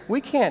theory,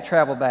 we can't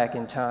travel back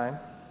in time.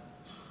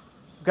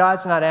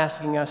 God's not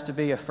asking us to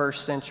be a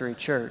first-century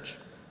church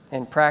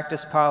and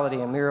practice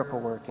polity and miracle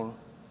working.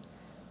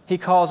 He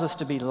calls us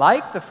to be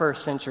like the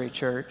first-century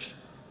church,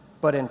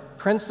 but in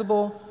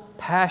principle,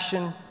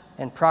 passion,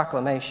 and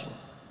proclamation.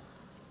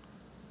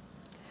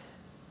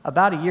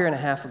 About a year and a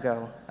half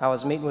ago, I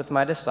was meeting with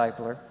my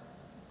discipler,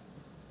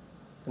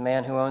 the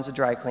man who owns a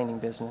dry cleaning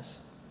business,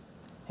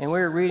 and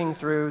we were reading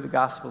through the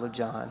Gospel of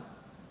John.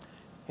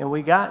 And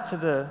we got to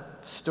the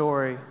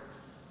story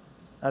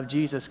of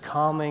Jesus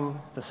calming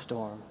the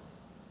storm.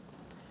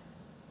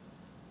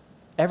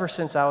 Ever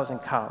since I was in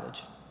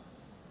college,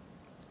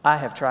 I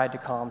have tried to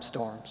calm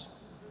storms.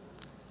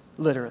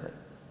 Literally.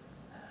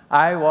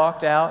 I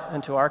walked out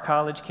into our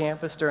college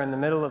campus during the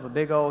middle of a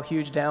big old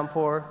huge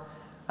downpour.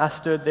 I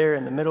stood there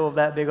in the middle of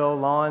that big old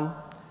lawn,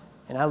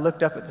 and I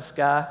looked up at the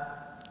sky,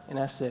 and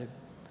I said,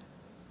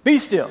 "Be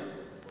still."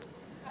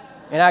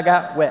 And I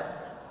got wet.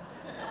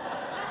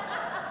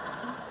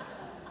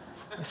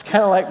 It's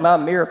kind of like my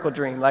miracle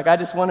dream. Like, I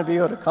just want to be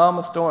able to calm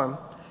a storm.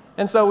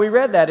 And so we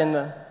read that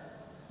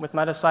with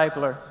my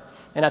discipler.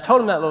 And I told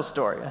him that little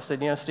story. I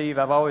said, "Steve,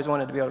 I've always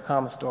wanted to be able to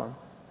calm a storm."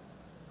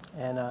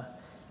 And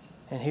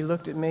he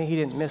looked at me. He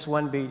didn't miss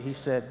one beat. He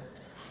said,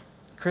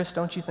 "Chris,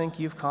 don't you think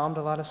you've calmed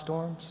a lot of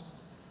storms?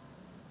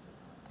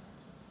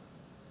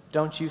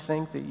 Don't you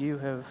think that you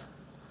have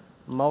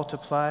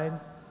multiplied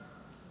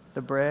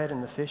the bread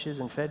and the fishes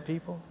and fed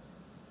people?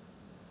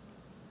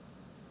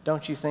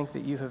 Don't you think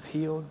that you have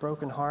healed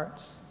broken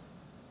hearts?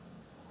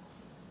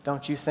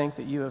 Don't you think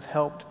that you have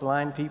helped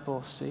blind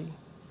people see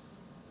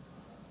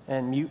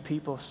and mute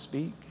people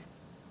speak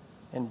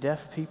and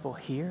deaf people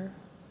hear?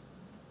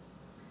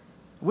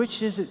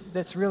 Which is it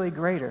that's really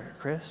greater,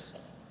 Chris?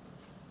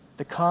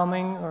 The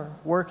calming or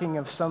working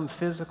of some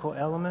physical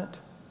element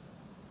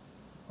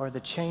or the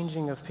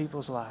changing of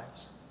people's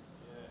lives?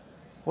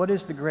 What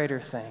is the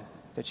greater thing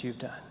that you've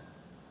done?"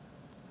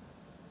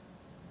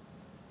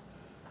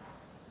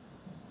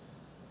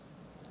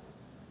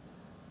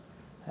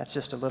 That's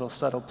just a little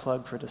subtle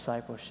plug for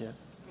discipleship.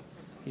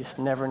 You just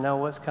never know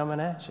what's coming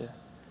at you.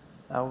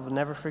 I will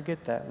never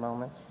forget that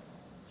moment.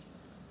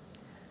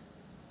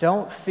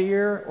 Don't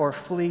fear or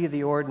flee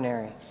the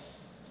ordinary.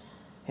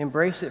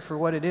 Embrace it for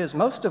what it is.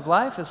 Most of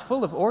life is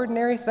full of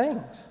ordinary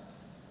things.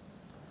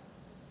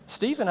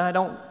 Steve and I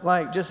don't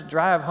just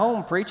drive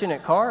home preaching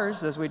at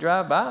cars as we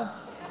drive by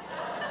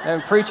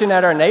and preaching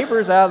at our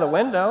neighbors out of the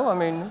window. I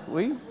mean,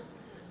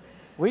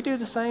 we do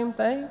the same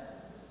thing.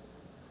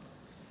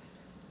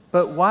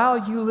 But while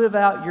you live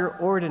out your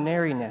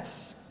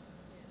ordinariness,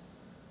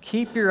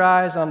 keep your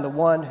eyes on the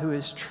one who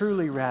is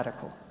truly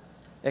radical,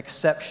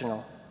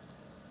 exceptional,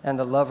 and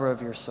the lover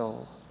of your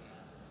soul.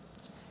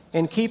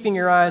 In keeping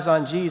your eyes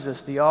on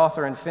Jesus, the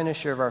author and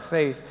finisher of our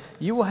faith,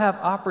 you will have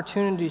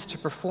opportunities to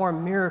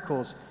perform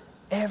miracles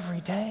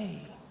every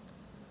day,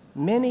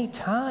 many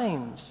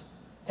times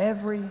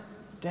every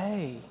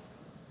day.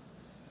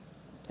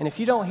 And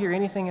if you don't hear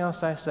anything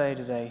else I say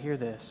today, hear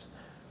this.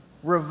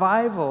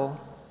 Revival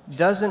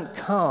doesn't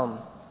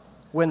come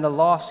when the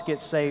lost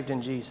get saved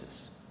in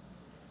Jesus.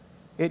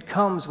 It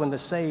comes when the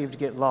saved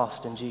get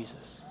lost in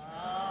Jesus.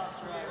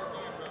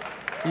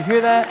 You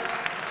hear that?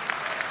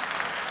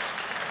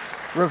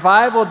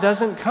 Revival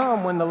doesn't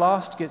come when the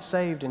lost get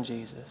saved in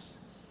Jesus.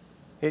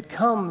 It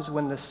comes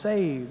when the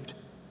saved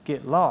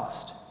get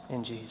lost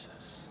in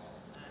Jesus.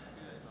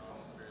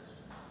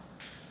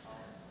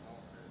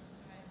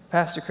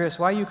 Pastor Chris,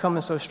 why are you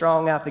coming so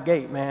strong out the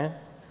gate, man?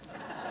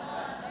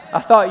 I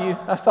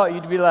thought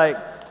you'd be like,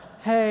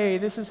 "Hey,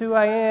 this is who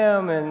I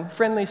am," and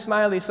friendly,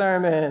 smiley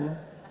sermon.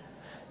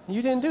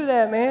 You didn't do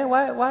that, man.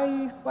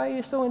 Why are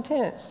you so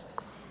intense?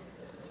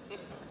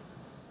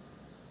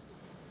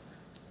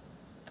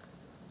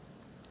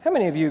 How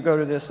many of you go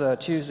to this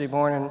Tuesday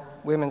morning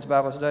women's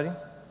Bible study?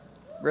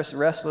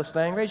 Restless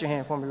thing? Raise your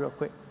hand for me real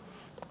quick.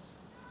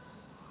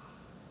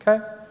 Okay?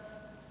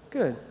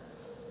 Good.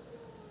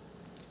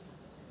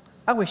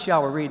 I wish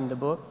y'all were reading the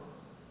book.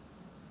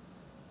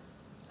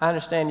 I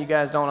understand you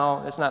guys don't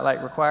all, it's not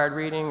like required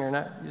reading or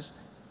not. Just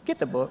get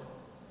the book.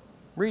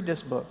 Read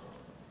this book.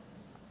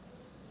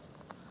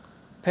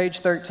 Page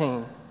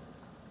 13.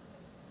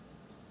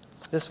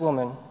 This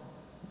woman,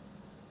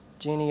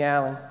 Jeannie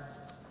Allen.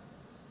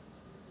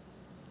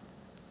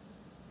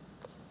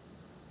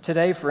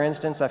 Today, for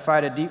instance, I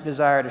fight a deep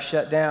desire to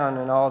shut down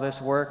in all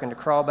this work and to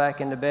crawl back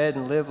into bed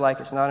and live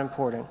like it's not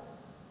important.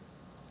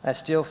 I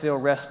still feel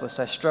restless.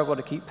 I struggle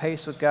to keep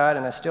pace with God,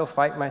 and I still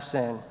fight my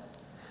sin.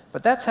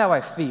 But that's how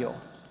I feel.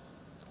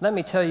 Let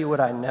me tell you what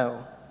I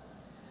know.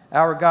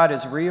 Our God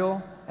is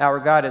real. Our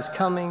God is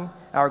coming.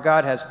 Our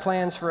God has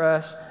plans for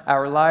us.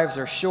 Our lives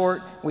are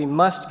short. We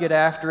must get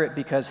after it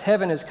because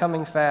heaven is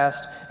coming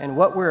fast, and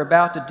what we're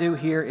about to do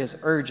here is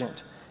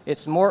urgent.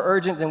 It's more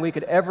urgent than we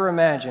could ever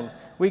imagine.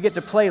 We get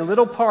to play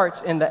little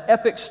parts in the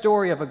epic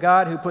story of a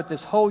God who put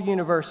this whole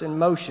universe in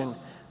motion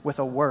with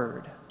a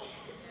word.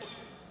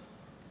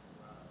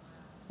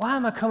 Why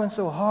am I coming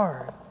so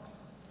hard?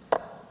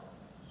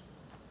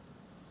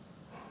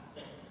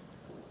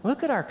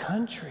 Look at our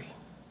country.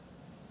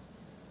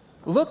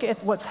 Look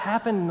at what's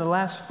happened in the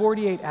last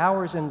 48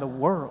 hours in the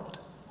world.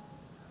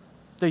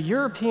 The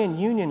European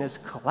Union is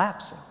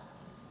collapsing.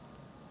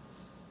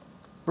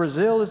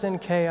 Brazil is in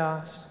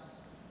chaos.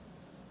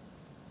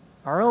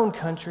 Our own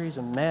country is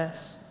a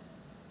mess.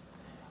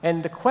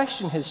 And the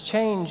question has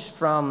changed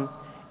from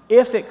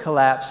if it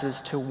collapses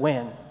to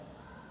when.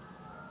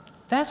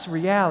 That's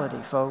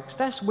reality, folks.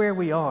 That's where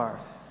we are.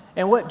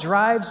 And what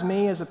drives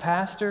me as a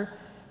pastor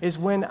is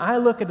when I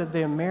look at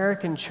the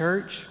American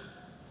church,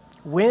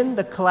 when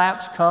the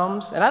collapse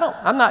comes, and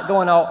I'm not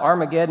going all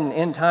Armageddon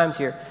end times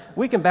here.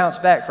 We can bounce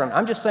back from it.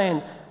 I'm just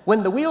saying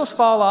when the wheels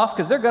fall off,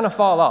 because they're going to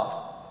fall off.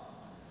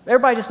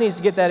 Everybody just needs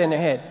to get that in their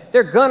head.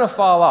 They're going to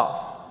fall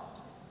off.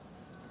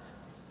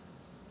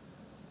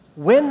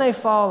 When they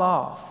fall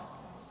off,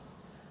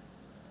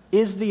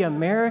 is the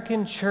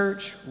American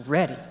church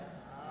ready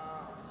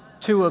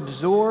to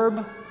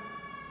absorb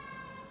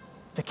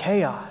the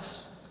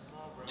chaos,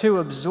 to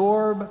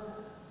absorb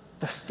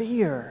the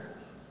fear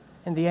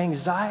and the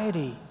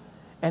anxiety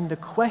and the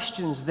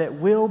questions that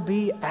will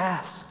be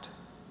asked?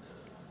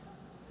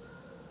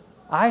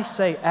 I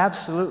say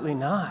absolutely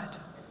not.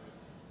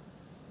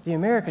 The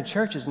American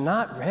church is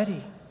not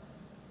ready.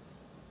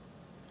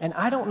 And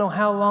I don't know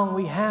how long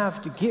we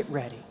have to get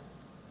ready.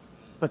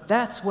 But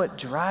that's what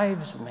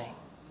drives me,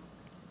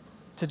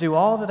 to do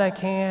all that I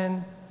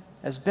can,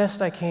 as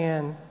best I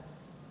can,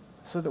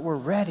 so that we're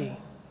ready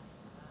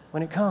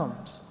when it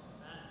comes.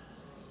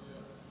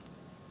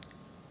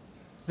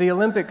 The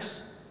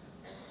Olympics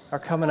are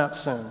coming up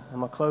soon. I'm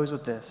going to close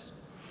with this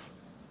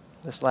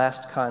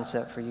last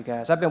concept for you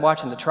guys. I've been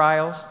watching the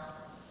trials.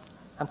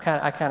 I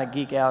kind of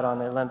geek out on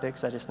the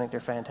Olympics. I just think they're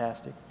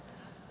fantastic.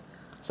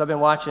 So I've been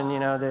watching,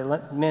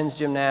 the men's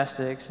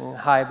gymnastics and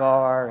high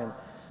bar and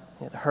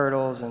the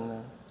hurdles and the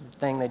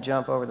thing they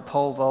jump over, the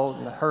pole vault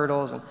and the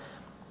hurdles. And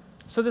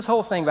so this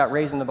whole thing about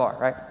raising the bar,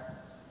 right?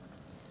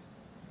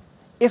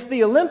 If in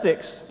the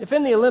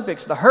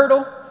Olympics the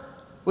hurdle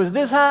was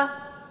this high,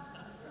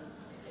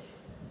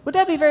 would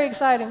that be very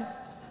exciting?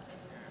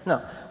 No.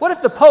 What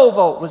if the pole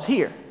vault was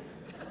here?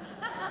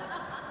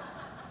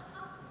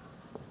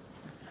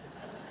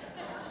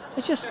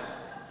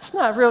 It's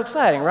not real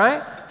exciting,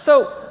 right?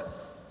 So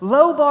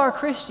low bar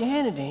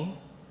Christianity,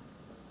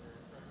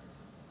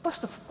 what's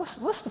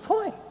the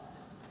point?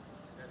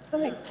 I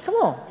mean, come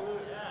on.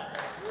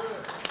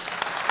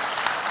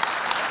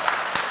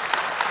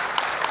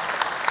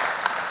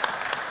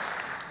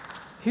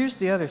 Here's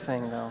the other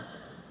thing, though.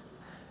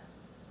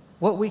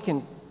 What we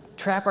can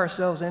trap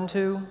ourselves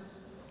into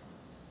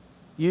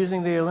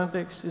using the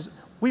Olympics is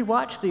we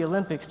watch the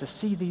Olympics to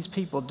see these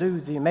people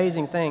do the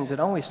amazing things that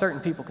only certain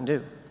people can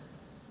do.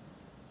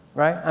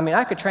 Right? I mean,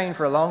 I could train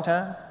for a long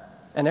time,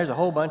 and there's a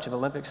whole bunch of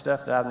Olympic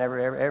stuff that I've never,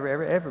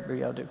 ever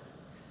be able to do.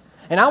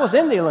 And I was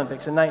in the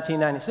Olympics in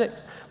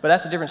 1996, but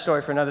that's a different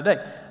story for another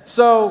day.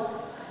 So,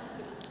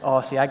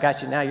 see, I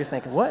got you now. You're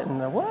thinking, what in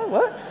the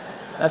what?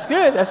 That's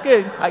good.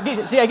 I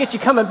get you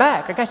coming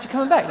back. I got you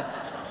coming back.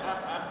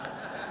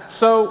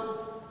 So,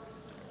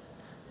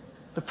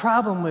 the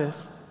problem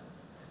with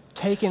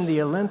taking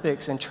the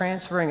Olympics and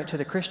transferring it to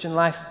the Christian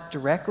life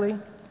directly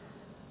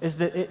is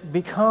that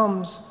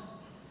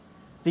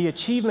the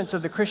achievements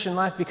of the Christian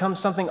life become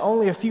something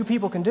only a few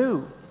people can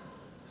do.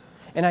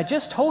 And I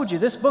just told you,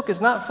 this book is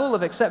not full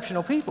of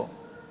exceptional people.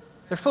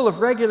 They're full of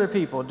regular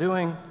people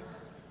doing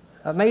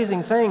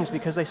amazing things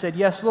because they said,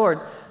 yes, Lord.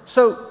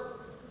 So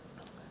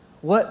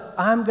what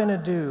I'm going to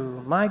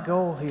do, my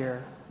goal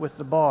here with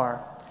the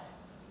bar,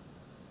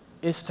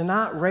 is to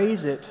not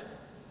raise it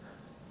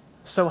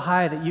so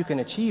high that you can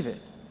achieve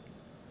it.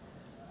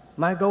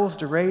 My goal is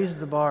to raise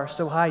the bar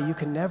so high you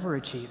can never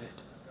achieve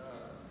it.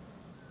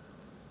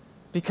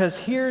 Because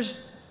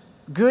here's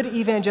good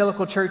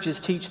evangelical churches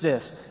teach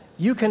this.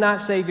 You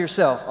cannot save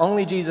yourself.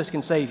 Only Jesus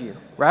can save you,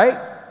 right?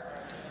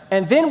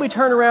 And then we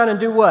turn around and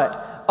do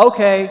what?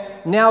 Okay,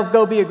 now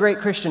go be a great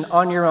Christian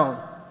on your own.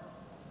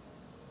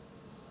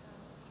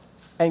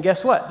 And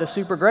guess what? The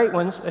super great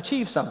ones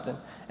achieve something,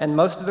 and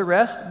most of the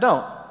rest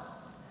don't.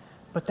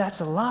 But that's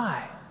a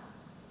lie.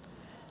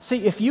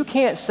 See, if you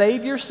can't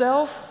save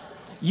yourself,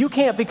 you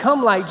can't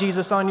become like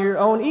Jesus on your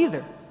own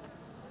either.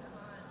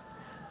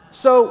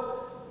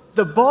 So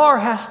the bar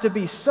has to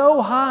be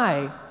so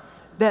high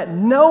that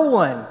no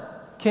one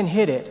can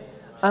hit it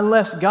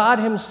unless God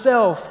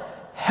Himself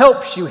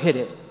helps you hit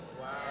it.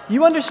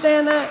 You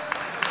understand that?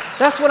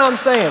 That's what I'm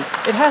saying.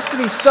 It has to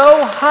be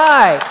so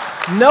high,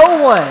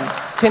 no one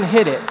can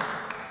hit it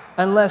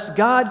unless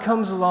God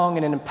comes along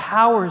and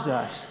empowers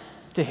us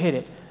to hit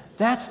it.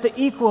 That's the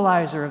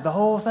equalizer of the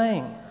whole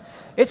thing.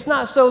 It's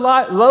not so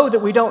low that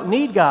we don't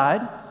need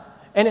God,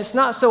 and it's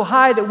not so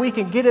high that we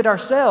can get it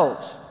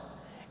ourselves.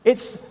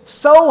 It's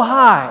so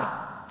high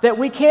that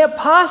we can't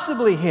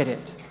possibly hit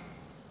it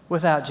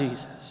without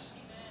Jesus.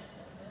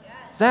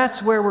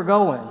 That's where we're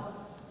going.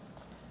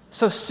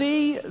 So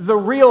see the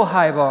real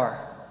high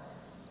bar.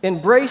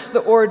 Embrace the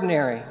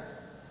ordinary.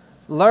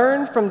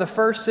 Learn from the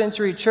first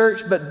century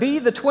church, but be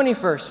the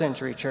 21st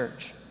century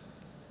church.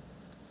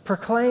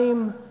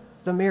 Proclaim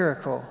the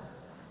miracle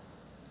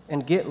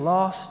and get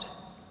lost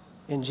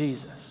in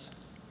Jesus.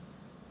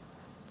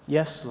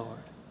 Yes, Lord.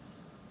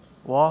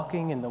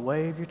 Walking in the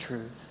way of your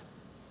truth,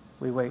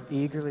 we wait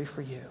eagerly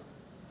for you.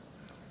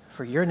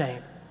 For your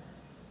name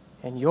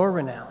and your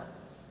renown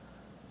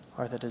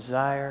are the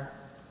desire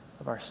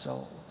of our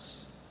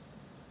souls.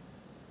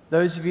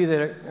 Those of you that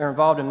are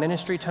involved in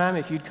ministry time,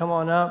 if you'd come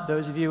on up.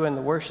 Those of you in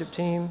the worship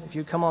team, if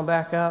you'd come on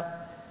back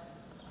up.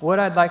 What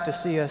I'd like to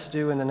see us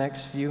do in the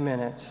next few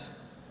minutes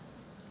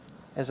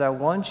is I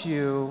want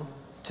you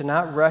to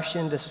not rush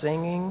into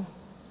singing.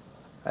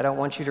 I don't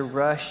want you to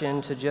rush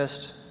into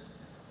just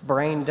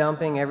brain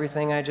dumping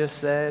everything I just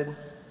said.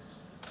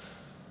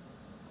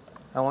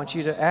 I want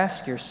you to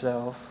ask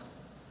yourself,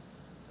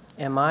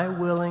 am I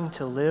willing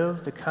to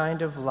live the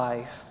kind of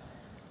life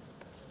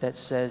that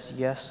says,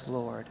 yes,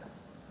 Lord,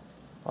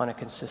 on a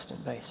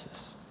consistent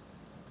basis?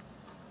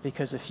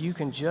 Because if you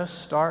can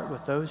just start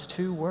with those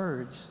two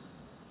words,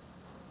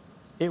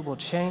 it will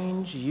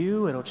change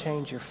you, it'll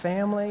change your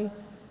family,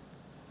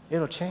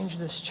 it'll change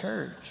this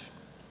church.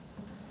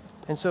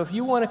 And so if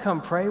you want to come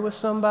pray with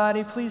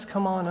somebody, please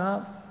come on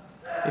up.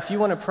 If you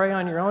want to pray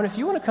on your own, if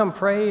you want to come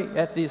pray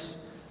at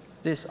this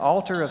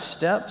altar of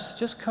steps,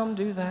 just come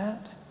do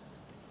that.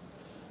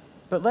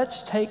 But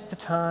let's take the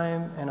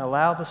time and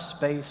allow the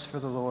space for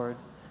the Lord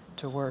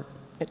to work.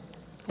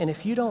 And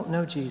if you don't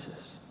know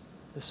Jesus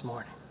this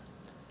morning,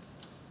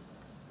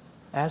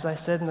 as I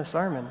said in the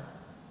sermon,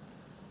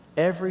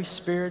 every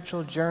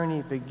spiritual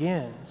journey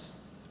begins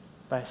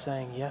by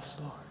saying, yes,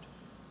 Lord.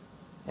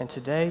 And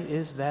today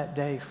is that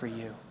day for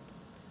you.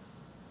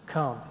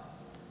 Come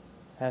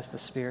as the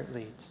Spirit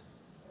leads.